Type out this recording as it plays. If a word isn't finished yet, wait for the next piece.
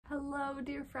Hello,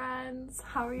 dear friends.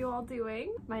 How are you all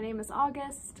doing? My name is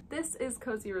August. This is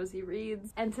Cozy Rosie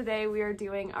Reads, and today we are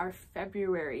doing our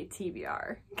February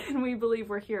TBR. Can we believe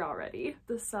we're here already?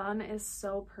 The sun is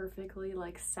so perfectly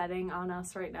like setting on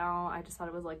us right now. I just thought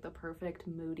it was like the perfect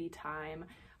moody time.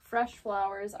 Fresh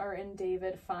flowers are in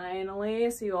David finally,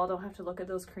 so you all don't have to look at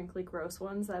those crinkly gross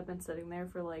ones that have been sitting there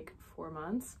for like 4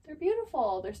 months. They're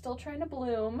beautiful. They're still trying to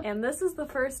bloom. And this is the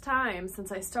first time since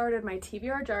I started my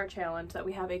TBR jar challenge that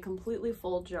we have a completely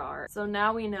full jar. So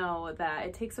now we know that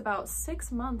it takes about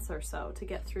 6 months or so to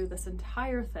get through this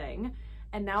entire thing.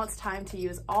 And now it's time to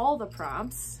use all the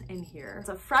prompts in here. It's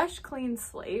a fresh, clean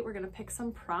slate. We're gonna pick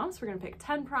some prompts. We're gonna pick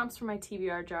 10 prompts for my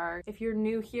TBR jar. If you're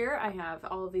new here, I have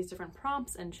all of these different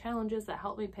prompts and challenges that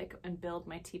help me pick and build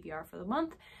my TBR for the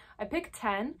month. I picked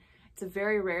 10. It's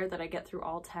very rare that I get through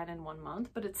all 10 in 1 month,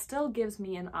 but it still gives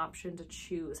me an option to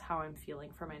choose how I'm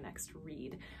feeling for my next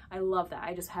read. I love that.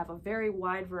 I just have a very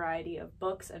wide variety of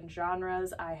books and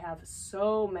genres. I have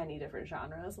so many different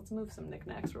genres. Let's move some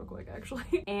knickknacks real quick,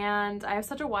 actually. And I have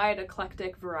such a wide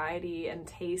eclectic variety and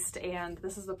taste, and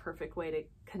this is the perfect way to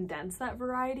condense that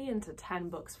variety into 10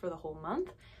 books for the whole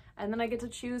month. And then I get to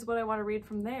choose what I want to read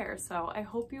from there. So I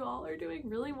hope you all are doing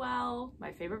really well.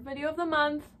 My favorite video of the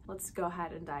month. Let's go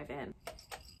ahead and dive in.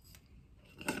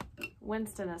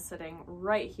 Winston is sitting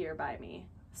right here by me.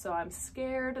 So I'm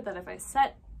scared that if I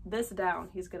set this down,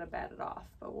 he's gonna bat it off,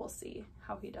 but we'll see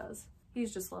how he does.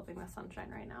 He's just loving the sunshine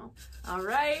right now. All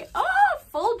right. Oh,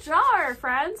 full jar,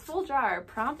 friends, full jar.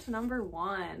 Prompt number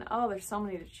 1. Oh, there's so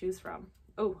many to choose from.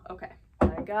 Oh, okay.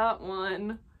 I got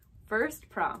one. First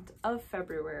prompt of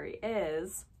February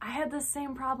is, I had the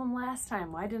same problem last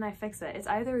time. Why didn't I fix it? It's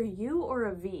either a U or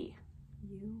a V.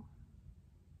 U, V.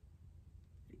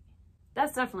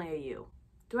 That's definitely a U.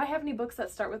 Do I have any books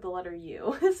that start with the letter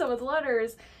U? So with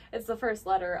letters, it's the first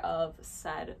letter of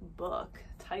said book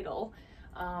title.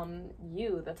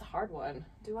 U, that's a hard one.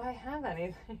 Do I have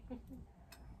anything?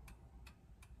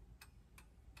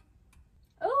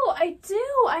 Oh, I do!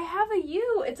 I have a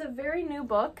U! It's a very new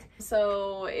book.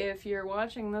 So if you're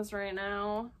watching this right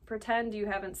now, pretend you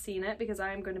haven't seen it because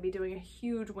I am going to be doing a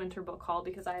huge winter book haul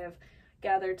because I have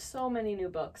gathered so many new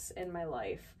books in my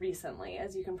life recently,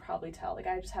 as you can probably tell. Like,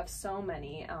 I just have so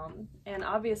many, and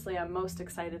obviously I'm most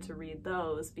excited to read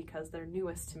those because they're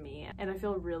newest to me, and I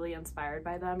feel really inspired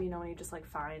by them. You know, when you just like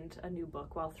find a new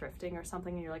book while thrifting or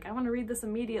something and you're like, I want to read this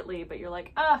immediately, but you're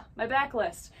like, ah, my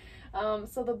backlist.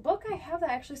 So the book I have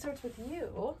that actually starts with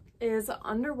U is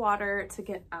Underwater to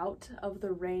Get Out of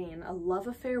the Rain, A Love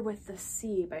Affair with the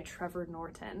Sea by Trevor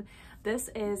Norton. This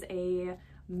is a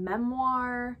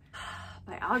memoir,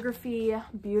 biography,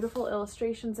 beautiful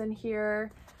illustrations in here,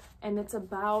 and it's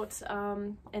about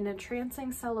an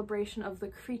entrancing celebration of the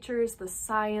creatures, the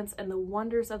science, and the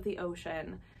wonders of the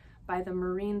ocean by the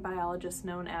marine biologist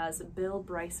known as Bill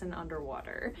Bryson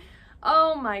Underwater.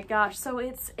 Oh my gosh, so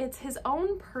it's his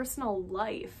own personal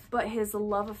life, but his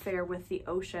love affair with the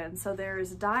ocean. So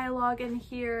there's dialogue in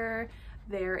here,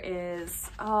 there is,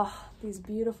 oh, these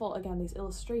beautiful, again, these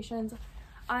illustrations.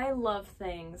 I love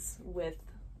things with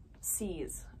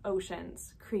seas,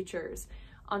 oceans, creatures,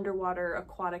 underwater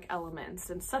aquatic elements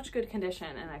in such good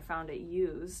condition, and I found it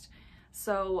used.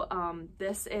 So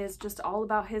this is just all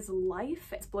about his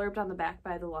life. It's blurbed on the back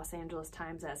by the Los Angeles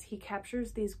Times as, he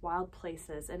captures these wild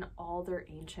places in all their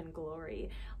ancient glory,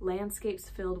 landscapes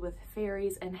filled with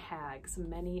fairies and hags,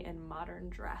 many in modern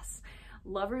dress.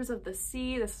 Lovers of the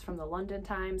sea, this is from the London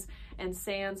Times, and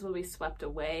sands will be swept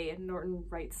away. And Norton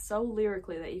writes so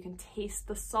lyrically that you can taste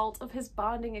the salt of his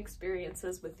bonding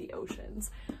experiences with the oceans.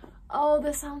 Oh,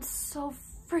 this sounds so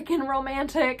freaking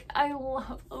romantic. I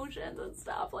love oceans and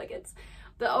stuff. Like, it's,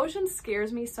 the ocean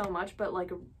scares me so much, but like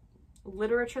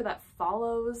literature that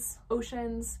follows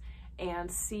oceans and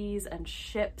seas and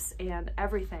ships and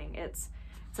everything, it's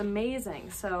amazing.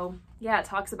 So yeah, it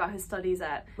talks about his studies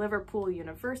at Liverpool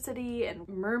University and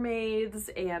mermaids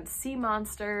and sea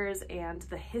monsters and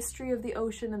the history of the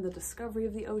ocean and the discovery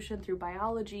of the ocean through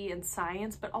biology and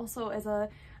science, but also as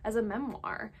a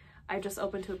memoir. I just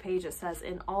opened to a page that says,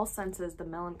 in all senses the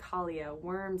melancholia,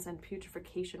 worms, and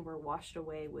putrefaction were washed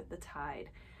away with the tide.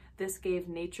 This gave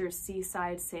nature's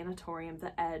seaside sanatorium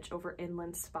the edge over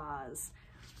inland spas.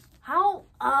 How?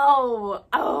 Oh,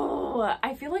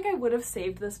 I feel like I would have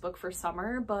saved this book for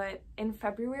summer, but in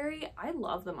February, I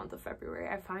love the month of February.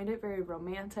 I find it very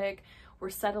romantic.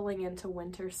 We're settling into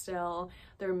winter still.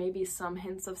 There may be some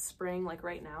hints of spring, like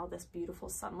right now, this beautiful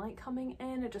sunlight coming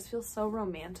in. It just feels so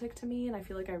romantic to me, and I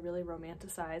feel like I really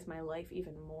romanticize my life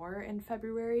even more in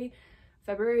February.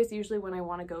 February is usually when I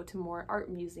want to go to more art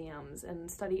museums and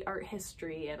study art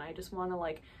history, and I just want to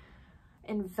like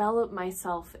envelop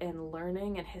myself in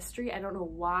learning and history. I don't know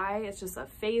why, it's just a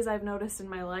phase I've noticed in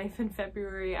my life. In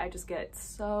February, I just get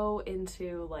so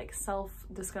into like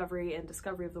self-discovery and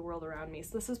discovery of the world around me.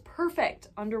 So this is perfect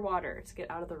underwater to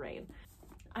get out of the rain.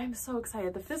 I'm so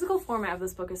excited. The physical format of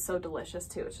this book is so delicious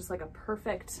too. It's just like a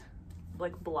perfect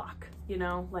like block, you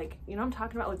know, like, you know, I'm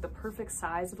talking about like the perfect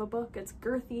size of a book. It's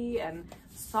girthy and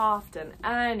soft. And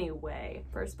anyway,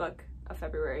 first book of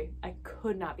February. I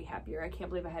could not be happier. I can't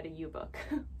believe I had a U book.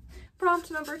 Prompt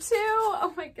number 2.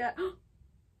 Oh my god.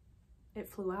 It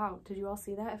flew out. Did you all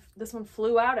see that? This one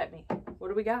flew out at me. What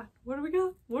do we got? What do we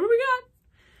got? What do we got?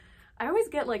 I always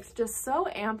get like just so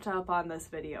amped up on this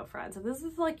video, friends. If this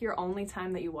is like your only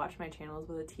time that you watch my channels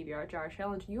with a TBR jar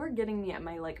challenge, you are getting me at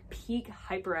my like peak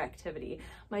hyperactivity,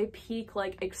 my peak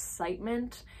like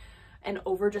excitement and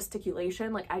over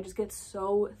gesticulation. Like I just get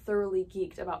so thoroughly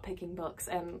geeked about picking books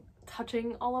and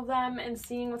touching all of them and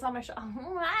seeing what's on my shelf.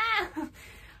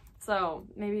 So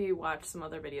maybe watch some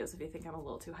other videos if you think I'm a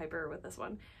little too hyper with this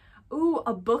one. Ooh,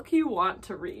 a book you want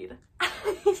to read.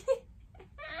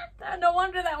 No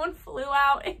wonder that one flew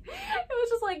out. It was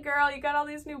just like, girl, you got all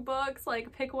these new books,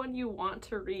 like pick one you want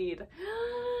to read.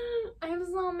 I have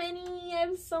so many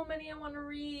I want to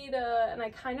read, and I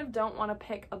kind of don't want to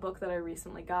pick a book that I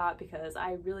recently got because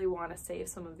I really want to save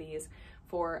some of these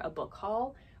for a book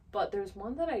haul. But there's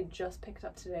one that I just picked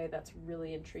up today that's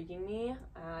really intriguing me.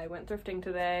 I went thrifting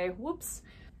today. Whoops.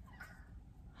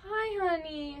 Hi,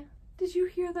 honey. Did you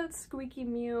hear that squeaky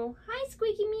mew? Hi,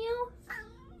 squeaky mew.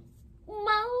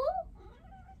 Mo?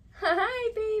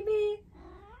 Hi, baby.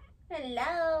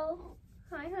 Hello.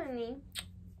 Hi, honey.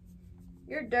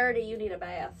 You're dirty. You need a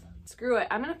bath. Screw it.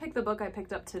 I'm going to pick the book I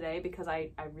picked up today because I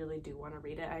really do want to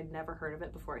read it. I'd never heard of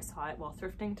it before I saw it while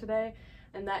thrifting today.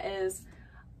 And that is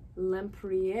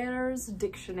Lempriere's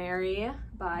Dictionary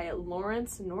by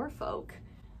Lawrence Norfolk.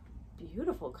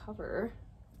 Beautiful cover.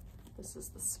 This is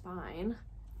the spine.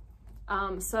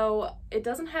 So it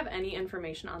doesn't have any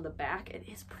information on the back. It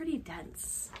is pretty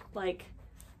dense. Like,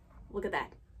 look at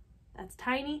that. That's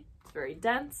tiny. It's very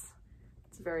dense.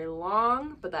 It's very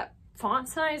long, but that font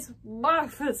size,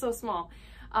 it's so small.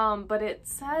 But it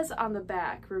says on the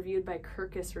back, reviewed by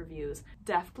Kirkus Reviews,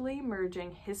 deftly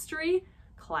merging history,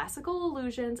 classical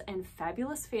allusions, and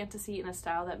fabulous fantasy in a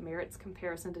style that merits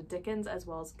comparison to Dickens as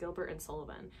well as Gilbert and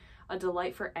Sullivan. A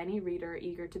delight for any reader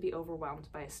eager to be overwhelmed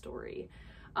by a story.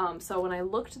 So when I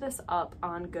looked this up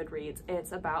on Goodreads,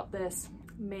 it's about this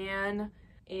man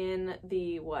in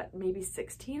the, what, maybe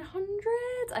 1600s?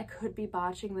 I could be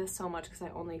botching this so much because I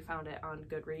only found it on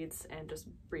Goodreads and just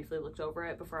briefly looked over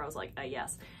it before I was like,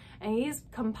 yes. And he's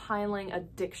compiling a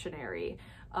dictionary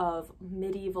of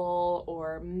medieval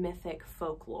or mythic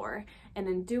folklore. And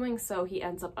in doing so, he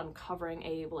ends up uncovering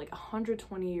a like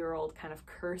 120-year-old kind of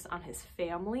curse on his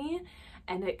family.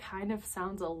 And it kind of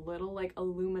sounds a little like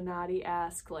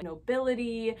Illuminati-esque, like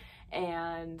nobility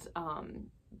and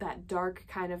that dark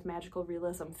kind of magical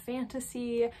realism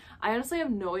fantasy. I honestly have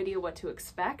no idea what to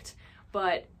expect,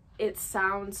 but it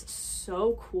sounds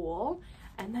so cool.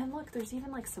 And then look, there's even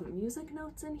like some music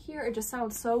notes in here. It just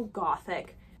sounds so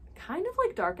gothic, kind of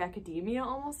like dark academia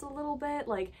almost a little bit,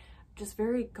 like just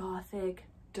very gothic,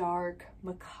 dark,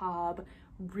 macabre,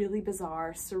 really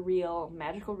bizarre, surreal,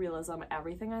 magical realism,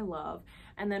 everything I love,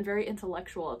 and then very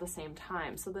intellectual at the same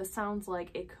time. So this sounds like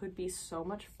it could be so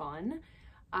much fun.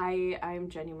 I'm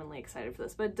genuinely excited for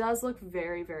this, but it does look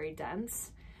very, very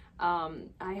dense.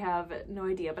 I have no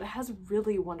idea, but it has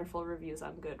really wonderful reviews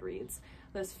on Goodreads.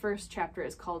 This first chapter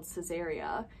is called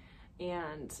Caesarea,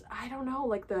 and I don't know,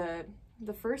 like the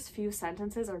first few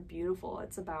sentences are beautiful.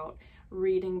 It's about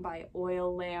reading by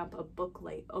oil lamp, a book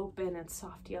lay open in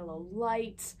soft yellow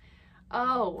light.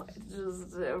 Oh,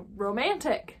 just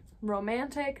romantic,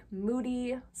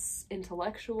 moody,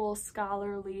 intellectual,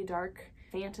 scholarly, dark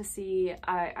fantasy.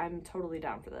 I'm totally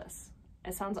down for this.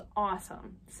 It sounds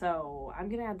awesome. So I'm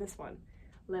gonna add this one,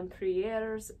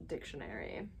 Lempriere's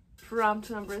Dictionary. Prompt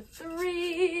number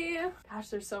 3. Gosh,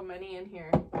 there's so many in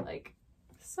here. Like,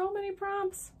 so many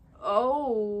prompts.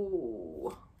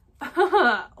 Oh,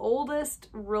 oldest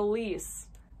release.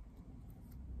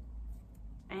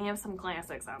 I have some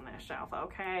classics on this shelf,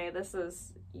 okay? This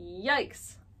is,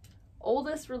 yikes.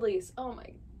 Oldest release, oh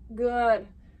my god.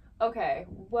 Okay,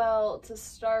 well, to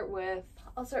start with,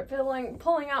 I'll start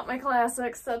pulling out my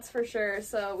classics, that's for sure.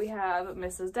 So we have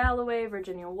Mrs. Dalloway,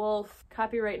 Virginia Woolf,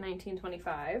 copyright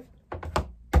 1925.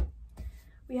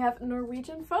 We have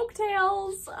Norwegian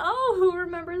Folktales. Oh, who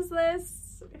remembers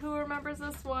this? Who remembers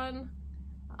this one?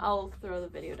 I'll throw the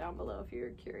video down below if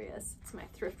you're curious. It's my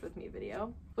Thrift With Me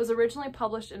video. Was originally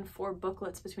published in 4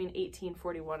 booklets between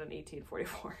 1841 and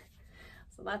 1844.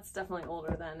 So that's definitely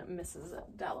older than Mrs.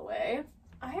 Dalloway.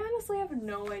 I honestly have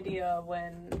no idea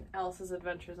when Alice's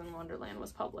Adventures in Wonderland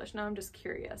was published. Now I'm just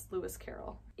curious. Lewis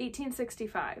Carroll.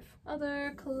 1865.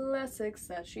 Other classics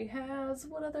that she has.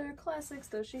 What other classics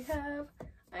does she have?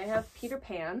 I have Peter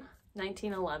Pan,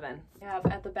 1911. I have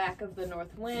At the Back of the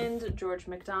North Wind, George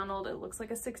MacDonald. It looks like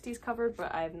a 60s cover,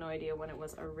 but I have no idea when it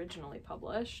was originally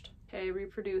published. Okay,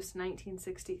 reproduced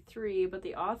 1963, but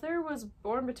the author was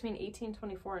born between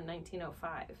 1824 and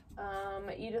 1905.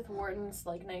 Edith Wharton's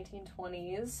like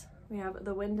 1920s. We have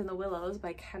The Wind in the Willows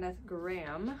by Kenneth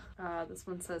Grahame. This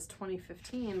one says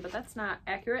 2015, but that's not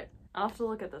accurate. I'll have to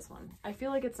look at this one. I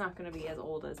feel like it's not going to be as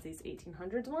old as these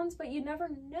 1800s ones, but you never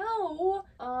know.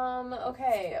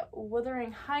 Okay,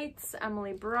 Wuthering Heights,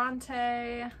 Emily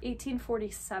Bronte,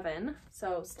 1847.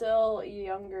 So still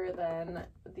younger than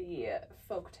the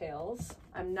folk tales.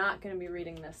 I'm not going to be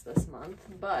reading this month,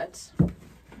 but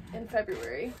in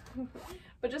February.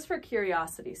 But just for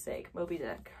curiosity's sake, Moby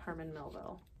Dick, Herman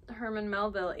Melville. Herman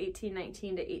Melville,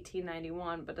 1819 to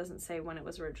 1891, but doesn't say when it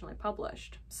was originally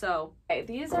published. So, okay,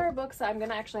 these are books I'm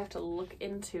gonna actually have to look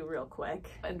into real quick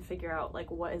and figure out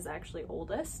like what is actually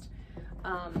oldest.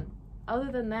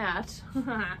 Other than that,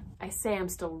 I say I'm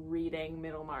still reading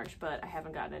Middlemarch, but I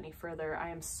haven't gotten any further. I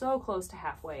am so close to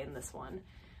halfway in this one,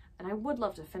 and I would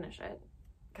love to finish it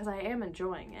because I am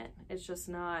enjoying it. It's just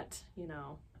not, you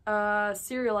know,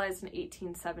 serialized in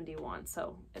 1871,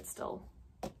 so it's still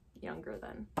younger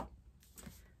than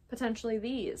potentially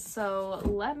these. So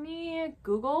let me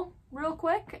Google real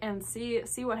quick and see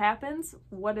what happens,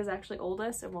 what is actually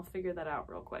oldest, and we'll figure that out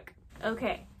real quick.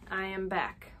 Okay, I am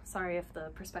back. Sorry if the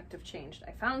perspective changed.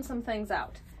 I found some things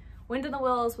out. Wind in the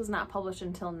Willows was not published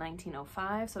until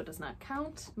 1905, so it does not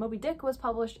count. Moby Dick was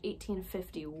published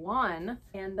 1851,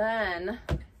 and then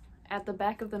At the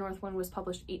Back of the North Wind was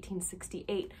published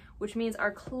 1868, which means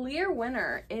our clear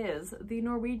winner is the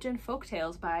Norwegian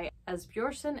Folktales by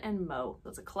Asbjørnsen and Moe.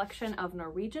 It's a collection of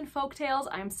Norwegian folktales.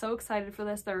 I'm so excited for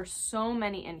this. There are so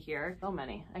many in here. So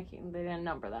many. They didn't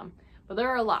number them. But there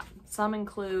are a lot. Some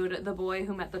include The Boy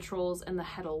Who Met the Trolls in the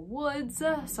Heddle Woods.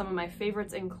 Some of my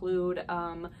favorites include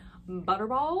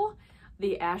Butterball,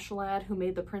 The Ash Lad Who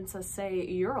Made the Princess Say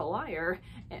You're a Liar,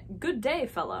 Good Day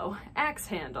Fellow, Axe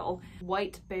Handle,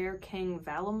 White Bear King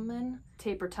Valaman,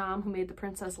 Taper Tom Who Made the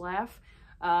Princess Laugh.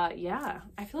 Yeah,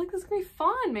 I feel like this is gonna be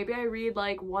fun. Maybe I read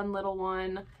like one little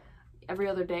one every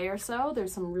other day or so.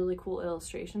 There's some really cool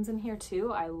illustrations in here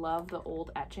too. I love the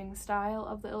old etching style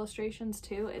of the illustrations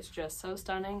too. It's just so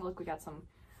stunning. Look, we got some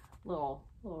little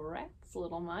rats,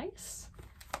 little mice.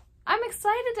 I'm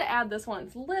excited to add this one.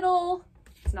 It's little.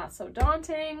 It's not so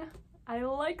daunting. I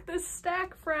like this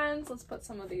stack, friends. Let's put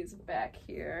some of these back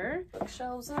here.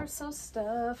 Bookshelves are so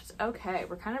stuffed. Okay,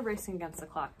 we're kind of racing against the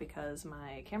clock because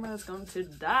my camera is going to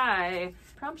die.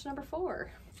 Prompt number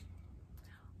 4.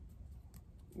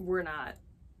 We're not.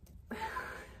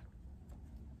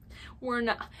 We're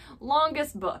not.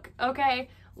 Longest book, okay?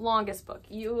 Longest book.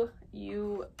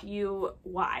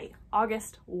 Why?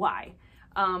 August, why?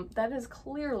 That is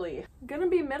clearly gonna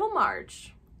be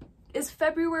Middlemarch. Is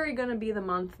February gonna be the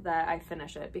month that I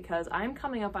finish it? Because I'm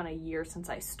coming up on a year since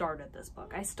I started this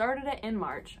book. I started it in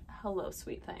March. Hello,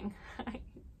 sweet thing.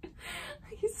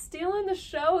 He's stealing the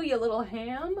show, you little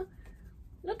ham.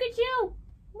 Look at you.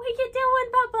 What you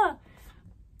doing, Papa?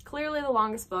 Clearly the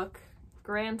longest book.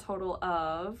 Grand total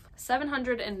of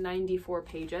 794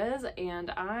 pages,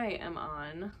 and I am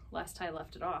on, last I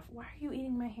left it off. Why are you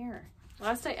eating my hair?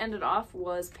 Last I ended off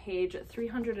was page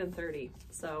 330,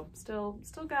 so still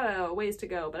got a ways to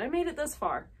go, but I made it this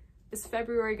far. Is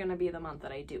February gonna be the month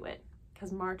that I do it?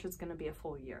 Because March is gonna be a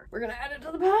full year. We're gonna add it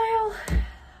to the pile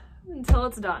until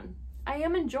it's done. I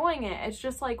am enjoying it. It's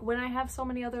just like when I have so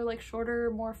many other like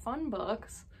shorter, more fun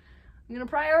books, I'm gonna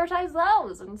prioritize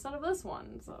those instead of this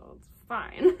one, so it's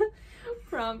fine.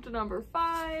 Prompt number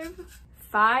 5.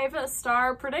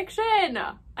 5-star prediction.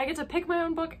 I get to pick my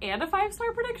own book and a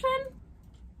 5-star prediction?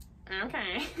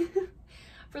 Okay.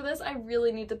 For this, I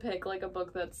really need to pick like a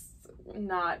book that's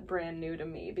not brand new to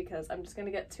me because I'm just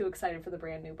gonna get too excited for the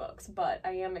brand new books, but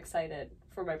I am excited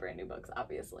for my brand new books,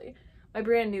 obviously. My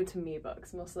brand new to me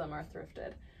books, most of them are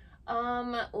thrifted.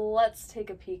 Let's take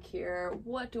a peek here.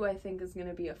 What do I think is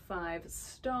gonna be a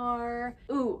 5-star?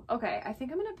 Ooh, okay, I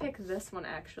think I'm gonna pick this one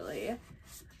actually.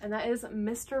 And that is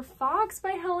Mr. Fox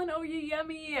by Helen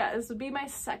Oyeyemi. This would be my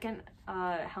second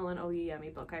Helen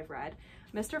Oyeyemi book I've read.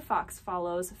 Mr. Fox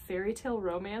follows fairy tale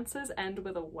romances end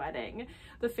with a wedding,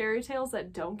 the fairy tales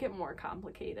that don't get more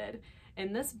complicated.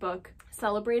 In this book,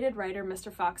 celebrated writer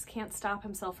Mr. Fox can't stop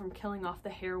himself from killing off the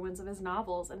heroines of his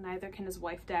novels, and neither can his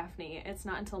wife Daphne. It's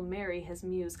not until Mary, his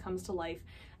muse, comes to life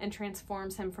and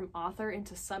transforms him from author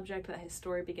into subject that his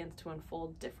story begins to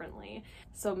unfold differently.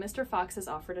 So Mr. Fox is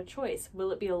offered a choice.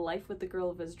 Will it be a life with the girl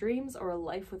of his dreams, or a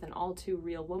life with an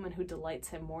all-too-real woman who delights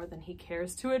him more than he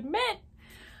cares to admit?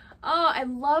 Oh, I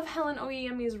love Helen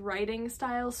Oyeyemi's writing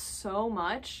style so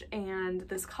much, and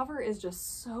this cover is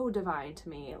just so divine to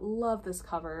me. Love this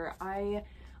cover. I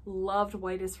loved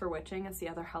White is for Witching. It's the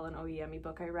other Helen Oyeyemi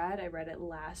book I read. I read it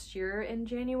last year in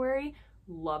January.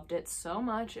 Loved it so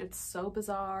much. It's so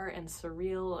bizarre and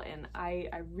surreal, and I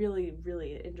really,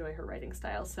 really enjoy her writing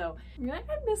style. So I'm gonna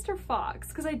add Mr. Fox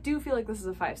because I do feel like this is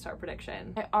a 5-star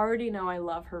prediction. I already know I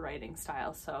love her writing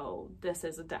style, so this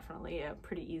is definitely a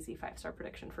pretty easy 5-star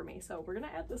prediction for me. So we're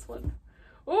gonna add this one.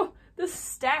 Oh, this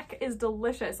stack is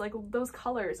delicious. Like those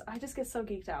colors, I just get so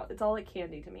geeked out. It's all like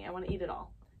candy to me. I want to eat it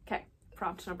all. Okay,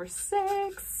 prompt number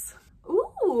 6.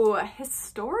 Ooh,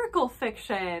 historical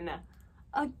fiction.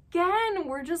 Again,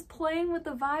 we're just playing with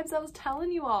the vibes I was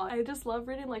telling you all. I just love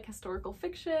reading like historical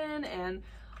fiction and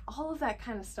all of that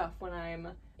kind of stuff when I'm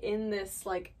in this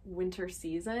like winter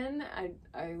season.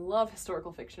 I love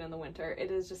historical fiction in the winter.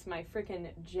 It is just my freaking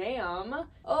jam.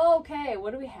 Okay,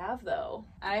 what do we have though?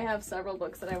 I have several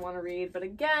books that I want to read, but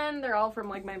again, they're all from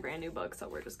like my brand new book, so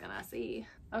we're just gonna see.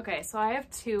 Okay, so I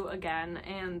have 2 again,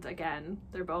 and again,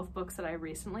 they're both books that I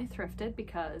recently thrifted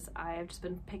because I have just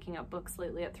been picking up books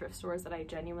lately at thrift stores that I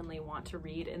genuinely want to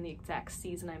read in the exact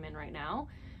season I'm in right now,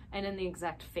 and in the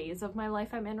exact phase of my life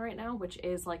I'm in right now, which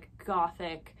is like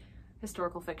gothic,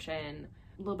 historical fiction,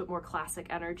 a little bit more classic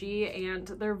energy, and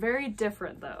they're very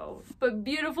different though, but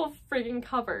beautiful friggin'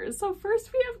 covers. So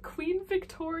first we have Queen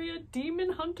Victoria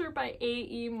Demon Hunter by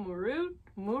A.E.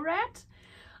 Moorat.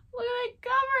 Look at that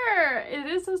cover!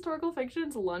 It is historical fiction.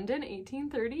 It's London,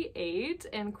 1838,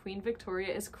 and Queen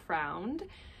Victoria is crowned,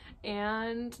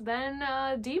 and then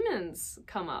demons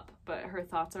come up, but her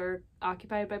thoughts are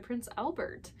occupied by Prince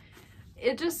Albert.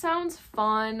 It just sounds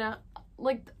fun.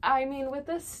 Like, I mean, with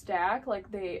this stack,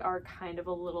 like, they are kind of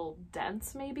a little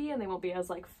dense, maybe, and they won't be as,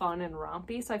 like, fun and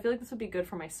rompy, so I feel like this would be good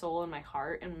for my soul and my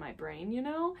heart and my brain, you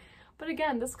know? But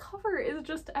again, this cover is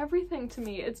just everything to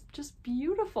me. It's just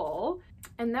beautiful.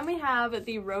 And then we have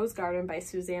The Rose Garden by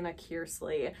Susanna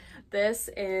Kearsley. This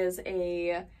is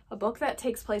a book that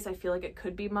takes place, I feel like it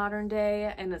could be modern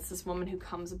day, and it's this woman who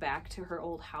comes back to her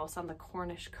old house on the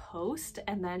Cornish coast,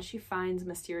 and then she finds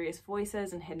mysterious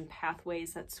voices and hidden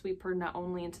pathways that sweep her not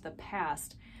only into the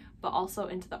past, but also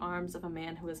into the arms of a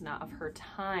man who is not of her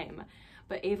time.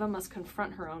 But Ava must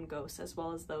confront her own ghosts as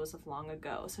well as those of long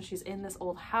ago. So she's in this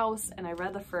old house, and I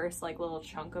read the first like little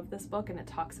chunk of this book, and it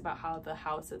talks about how the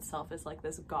house itself is like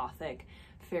this gothic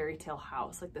fairy tale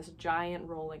house, like this giant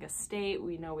rolling estate.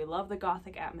 We know we love the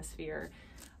gothic atmosphere.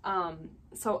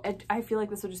 So I feel like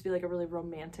this would just be like a really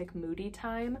romantic, moody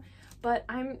time, but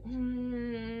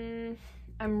I'm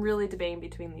really debating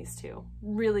between these two,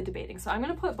 really debating. So I'm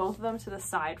gonna put both of them to the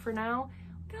side for now.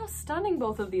 Look how stunning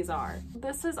both of these are.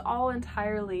 This is all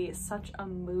entirely such a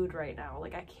mood right now.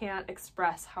 Like, I can't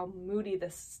express how moody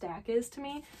this stack is to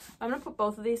me. I'm gonna put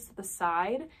both of these to the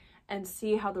side and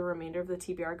see how the remainder of the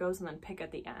TBR goes and then pick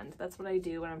at the end. That's what I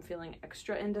do when I'm feeling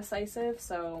extra indecisive,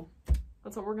 so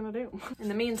that's what we're gonna do. In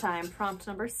the meantime, prompt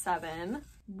number 7,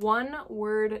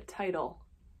 one-word title.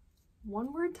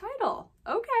 One-word title,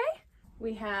 okay.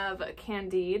 We have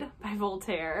Candide by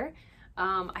Voltaire.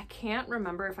 I can't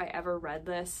remember if I ever read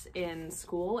this in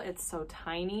school. It's so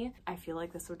tiny. I feel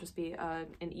like this would just be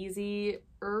an easier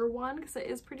one because it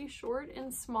is pretty short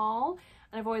and small,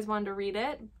 and I've always wanted to read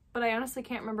it, but I honestly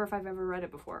can't remember if I've ever read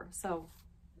it before, so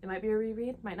it might be a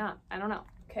reread, might not, I don't know.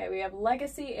 Okay, we have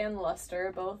Legacy and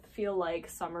Luster. Both feel like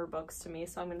summer books to me,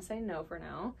 so I'm gonna say no for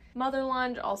now. Mother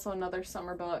Lunge, also another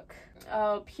summer book.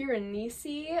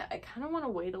 Piranesi, I kind of want to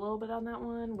wait a little bit on that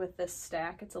one. With this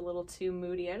stack, it's a little too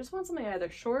moody. I just want something either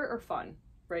short or fun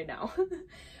right now.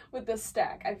 With this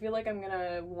stack, I feel like I'm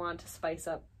gonna want to spice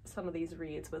up some of these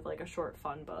reads with like a short,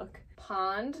 fun book.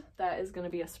 Pond, that is gonna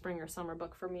be a spring or summer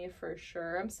book for me for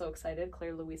sure. I'm so excited.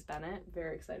 Claire Louise Bennett,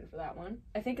 very excited for that one.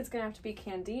 I think it's gonna have to be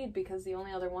Candide because the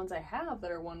only other ones I have that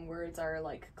are one words are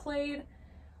like Clade,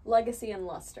 Legacy, and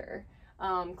Luster.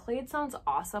 Clade sounds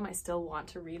awesome. I still want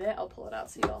to read it. I'll pull it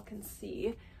out so y'all can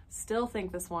see. Still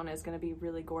think this one is gonna be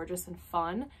really gorgeous and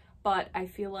fun, but I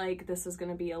feel like this is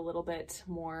going to be a little bit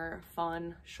more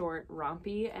fun, short,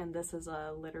 rompy, and this is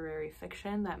a literary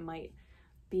fiction that might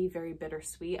be very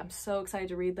bittersweet. I'm so excited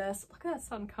to read this. Look at that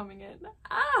sun coming in.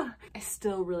 Ah! I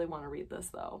still really want to read this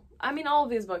though. I mean, all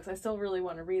of these books, I still really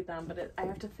want to read them, but I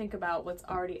have to think about what's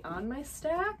already on my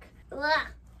stack. Ugh.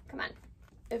 Come on.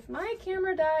 If my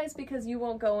camera dies because you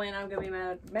won't go in, I'm gonna be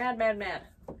mad, mad, mad, mad.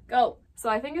 Go. So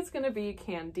I think it's gonna be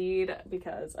Candide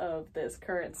because of this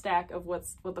current stack of what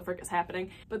the frick is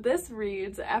happening. But this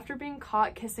reads, after being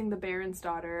caught kissing the Baron's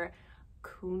daughter,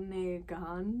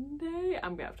 Kunegande?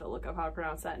 I'm gonna have to look up how to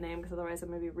pronounce that name because otherwise I'm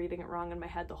gonna be reading it wrong in my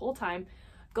head the whole time.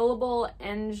 Gullible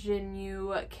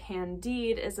ingenue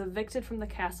Candide is evicted from the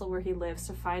castle where he lives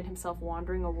to find himself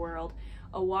wandering a world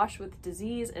awash with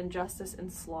disease, injustice,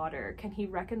 and slaughter. Can he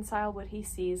reconcile what he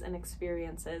sees and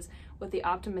experiences with the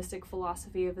optimistic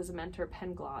philosophy of his mentor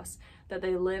Pangloss, that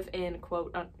they live in,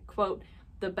 quote, unquote,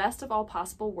 the best of all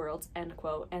possible worlds, end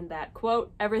quote, and that,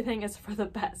 quote, everything is for the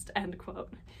best, end quote.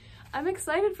 I'm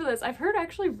excited for this. I've heard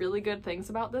actually really good things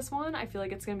about this one. I feel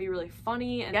like it's gonna be really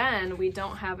funny. Again, we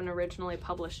don't have an originally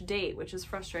published date, which is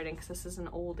frustrating because this is an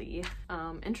oldie.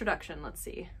 Introduction, let's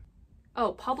see.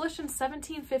 Oh, published in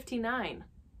 1759.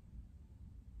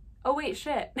 Oh wait,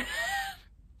 shit.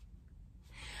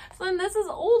 So then this is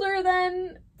older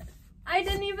than I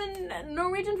didn't even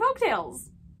Norwegian folktales.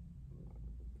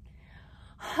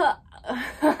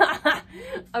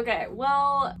 Okay,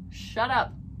 well, shut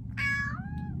up.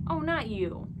 Oh, not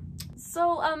you.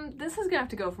 So, this is gonna have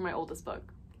to go for my oldest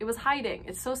book. It was hiding.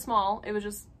 It's so small. It was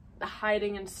just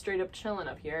hiding and straight up chilling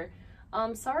up here.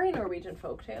 Sorry, Norwegian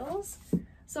folktales.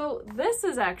 So this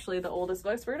is actually the oldest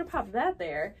book, so we're gonna pop that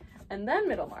there. And then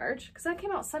Middlemarch, because that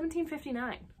came out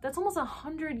 1759. That's almost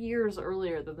 100 years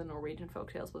earlier than the Norwegian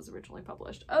folktales was originally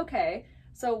published. Okay,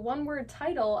 so one word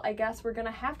title, I guess we're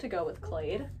gonna have to go with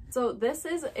Clade. So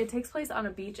it takes place on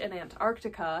a beach in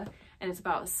Antarctica, and it's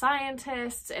about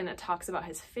scientists, and it talks about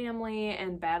his family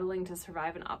and battling to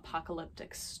survive an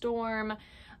apocalyptic storm.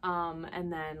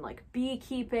 And then like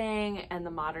beekeeping and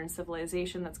the modern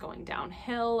civilization that's going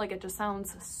downhill. Like it just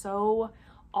sounds so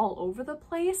all over the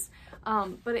place.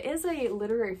 But it is a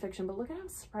literary fiction, but look at how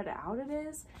spread out it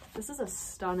is. This is a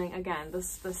stunning, again,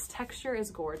 this texture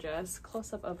is gorgeous.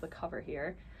 Close up of the cover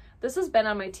here. This has been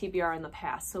on my TBR in the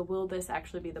past, so will this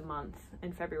actually be the month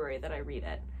in February that I read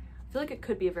it? I feel like it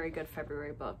could be a very good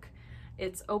February book.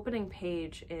 Its opening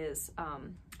page is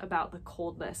about the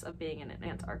coldness of being in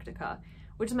Antarctica,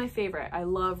 which is my favorite. I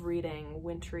love reading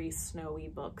wintry, snowy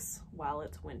books while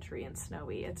it's wintry and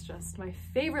snowy. It's just my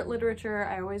favorite literature.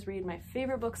 I always read my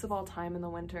favorite books of all time in the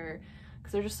winter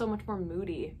because they're just so much more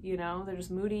moody, you know? They're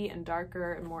just moody and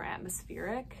darker and more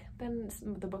atmospheric than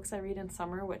the books I read in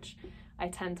summer, which I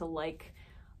tend to like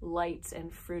light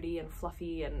and fruity and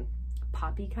fluffy and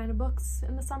poppy kind of books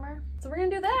in the summer. So we're gonna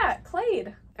do that,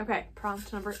 Clade. Okay,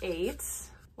 prompt number 8.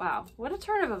 Wow, what a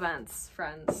turn of events,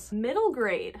 friends. Middle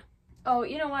grade. Oh,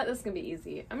 you know what? This is gonna be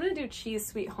easy. I'm gonna do Cheese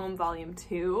Sweet Home Volume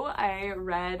 2. I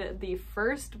read the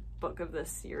first book of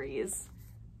this series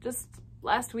just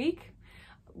last week.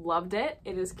 Loved it.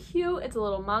 It is cute. It's a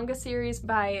little manga series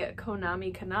by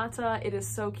Konami Konata. It is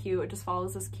so cute. It just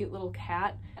follows this cute little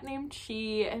cat named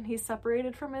Chi, and he's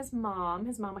separated from his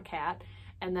mama cat,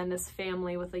 and then this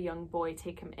family with a young boy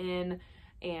take him in,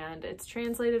 and it's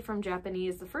translated from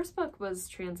Japanese. The first book was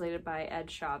translated by Ed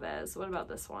Chavez. What about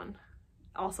this one?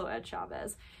 Also Ed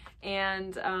Chavez.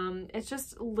 And it's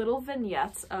just little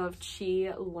vignettes of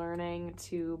Chi learning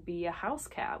to be a house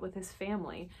cat with his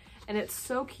family. And it's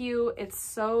so cute, it's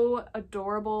so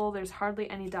adorable, there's hardly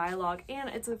any dialogue, and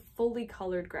it's a fully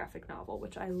colored graphic novel,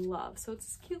 which I love. So it's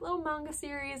this cute little manga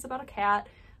series about a cat,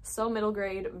 so middle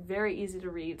grade, very easy to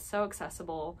read, so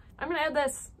accessible. I'm gonna add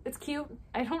this, it's cute.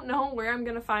 I don't know where I'm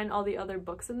gonna find all the other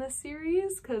books in this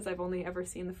series, because I've only ever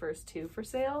seen the first 2 for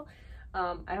sale.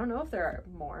 I don't know if there are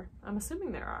more. I'm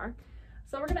assuming there are.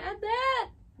 So we're gonna add that.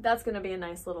 That's gonna be a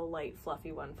nice little light,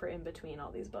 fluffy one for in between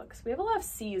all these books. We have a lot of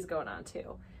C's going on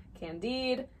too.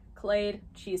 Candide, Clade,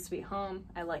 Cheese Sweet Home.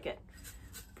 I like it.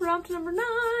 Prompt number 9.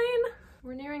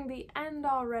 We're nearing the end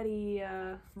already.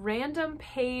 Random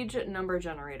page number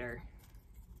generator.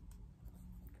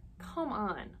 Come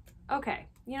on. Okay,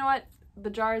 you know what? The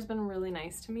jar has been really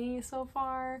nice to me so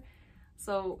far.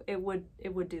 So it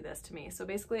would do this to me. So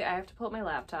basically I have to pull up my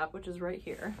laptop, which is right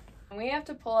here. And we have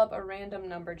to pull up a random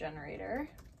number generator.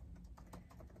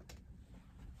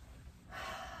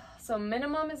 So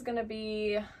minimum is gonna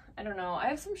be, I don't know, I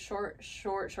have some short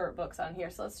books on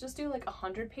here. So let's just do like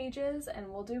 100 pages and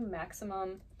we'll do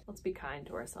maximum, let's be kind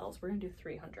to ourselves. We're gonna do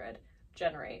 300,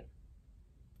 generate.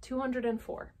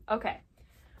 204, okay.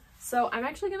 So I'm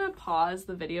actually gonna pause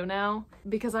the video now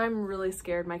because I'm really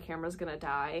scared my camera's gonna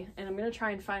die, and I'm gonna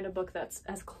try and find a book that's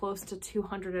as close to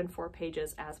 204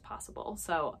 pages as possible.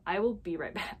 So I will be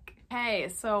right back. Okay,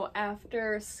 so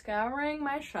after scouring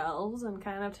my shelves and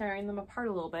kind of tearing them apart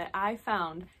a little bit, I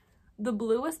found The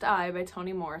Bluest Eye by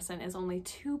Toni Morrison is only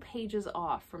 2 pages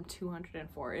off from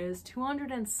 204. It is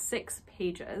 206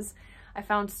 pages. I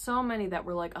found so many that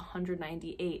were like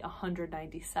 198,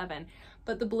 197,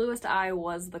 but The Bluest Eye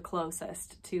was the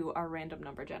closest to our random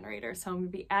number generator. So I'm gonna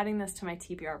be adding this to my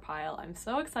TBR pile. I'm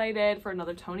so excited for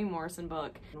another Toni Morrison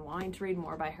book and wanting to read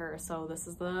more by her. So this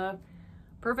is the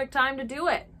perfect time to do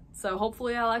it. So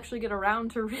hopefully I'll actually get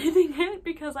around to reading it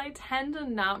because I tend to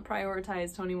not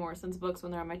prioritize Toni Morrison's books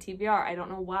when they're on my TBR. I don't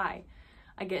know why.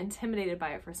 I get intimidated by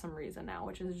it for some reason now,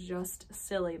 which is just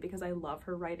silly because I love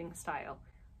her writing style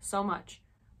so much,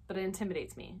 but it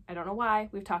intimidates me. I don't know why.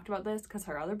 We've talked about this because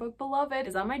her other book, Beloved,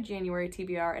 is on my January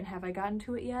TBR, and have I gotten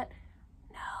to it yet?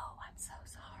 No, I'm so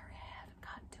sorry, I haven't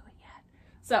gotten to it yet.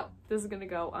 So this is gonna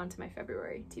go onto my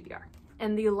February TBR.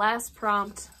 And the last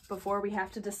prompt before we have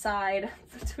to decide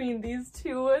between these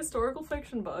two historical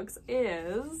fiction books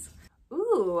is,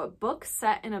 ooh, a book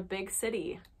set in a big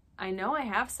city. I know I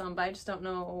have some, but I just don't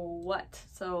know what.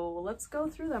 So let's go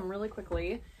through them really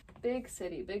quickly. Big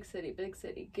city, big city, big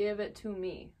city. Give it to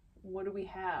me. What do we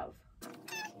have?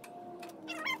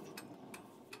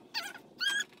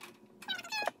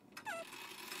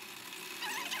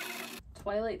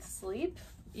 Twilight Sleep,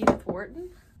 Edith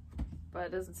Wharton, but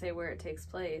it doesn't say where it takes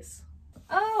place.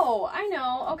 Oh, I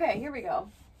know. Okay, here we go.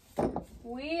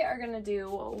 We are gonna do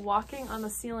Walking on the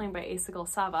Ceiling by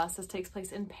Aysegül Savas. This takes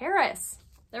place in Paris.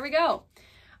 There we go.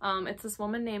 It's this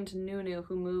woman named Nunu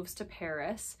who moves to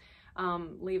Paris,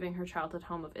 leaving her childhood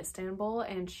home of Istanbul,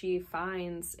 and she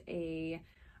finds a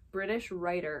British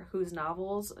writer whose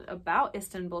novels about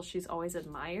Istanbul she's always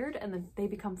admired, and then they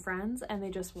become friends and they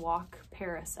just walk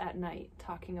Paris at night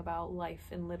talking about life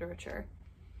in literature.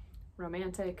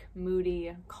 Romantic,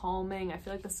 moody, calming. I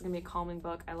feel like this is gonna be a calming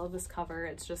book. I love this cover.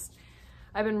 It's just,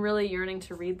 I've been really yearning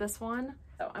to read this one.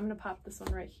 So I'm gonna pop this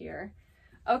one right here.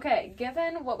 Okay,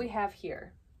 given what we have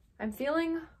here, I'm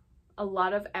feeling a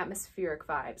lot of atmospheric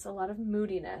vibes, a lot of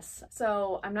moodiness.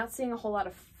 So I'm not seeing a whole lot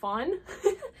of fun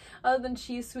other than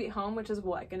Cheese Sweet Home, which is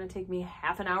what, gonna take me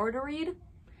half an hour to read?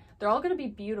 They're all gonna be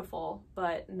beautiful,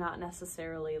 but not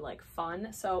necessarily like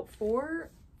fun. So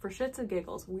for shits and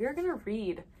giggles, we are gonna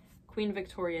read Queen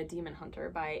Victoria Demon Hunter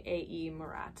by A.E.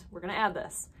 Moorat. We're gonna add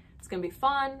this. It's gonna be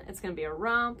fun, it's gonna be a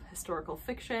romp, historical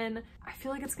fiction. I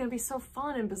feel like it's gonna be so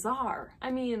fun and bizarre.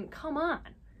 I mean, come on.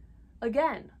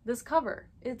 Again, this cover,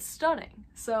 it's stunning.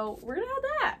 So we're gonna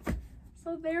add that.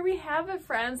 So there we have it,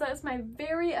 friends. That is my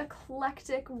very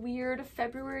eclectic, weird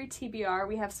February TBR.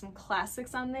 We have some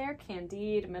classics on there,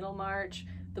 Candide, Middlemarch,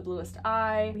 The Bluest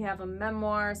Eye. We have a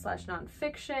memoir /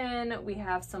 nonfiction. We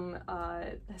have some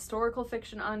historical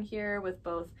fiction on here with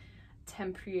both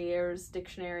Lempriere's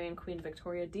Dictionary and Queen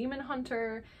Victoria Demon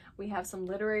Hunter. We have some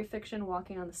literary fiction,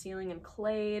 Walking on the Ceiling and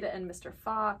Clade and Mr.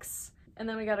 Fox. And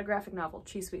then we got a graphic novel,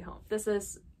 Cheese Sweet Home. This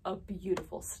is a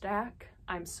beautiful stack.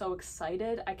 I'm so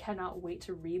excited. I cannot wait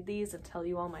to read these and tell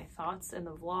you all my thoughts in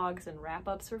the vlogs and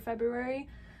wrap-ups for February.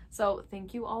 So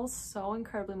thank you all so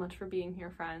incredibly much for being here,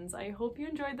 friends. I hope you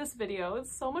enjoyed this video.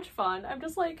 It's so much fun. I'm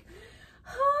just like,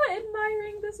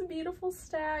 admiring this beautiful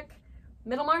stack.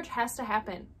 Middlemarch has to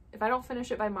happen. If I don't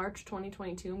finish it by March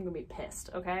 2022, I'm gonna be pissed,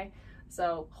 okay?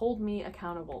 So hold me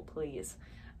accountable, please.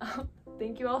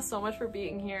 Thank you all so much for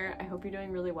being here. I hope you're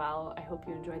doing really well. I hope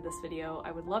you enjoyed this video.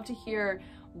 I would love to hear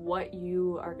what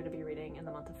you are going to be reading in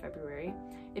the month of February.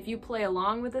 If you play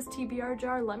along with this TBR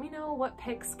jar, let me know what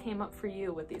picks came up for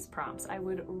you with these prompts. I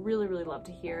would really, really love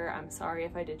to hear. I'm sorry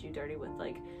if I did you dirty with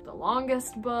like the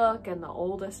longest book and the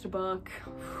oldest book.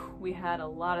 We had a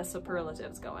lot of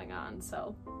superlatives going on,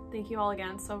 so thank you all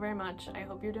again so very much. I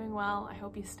hope you're doing well. I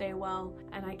hope you stay well,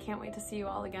 and I can't wait to see you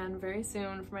all again very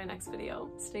soon for my next video.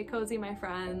 Stay cozy, my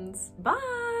friends.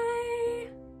 Bye!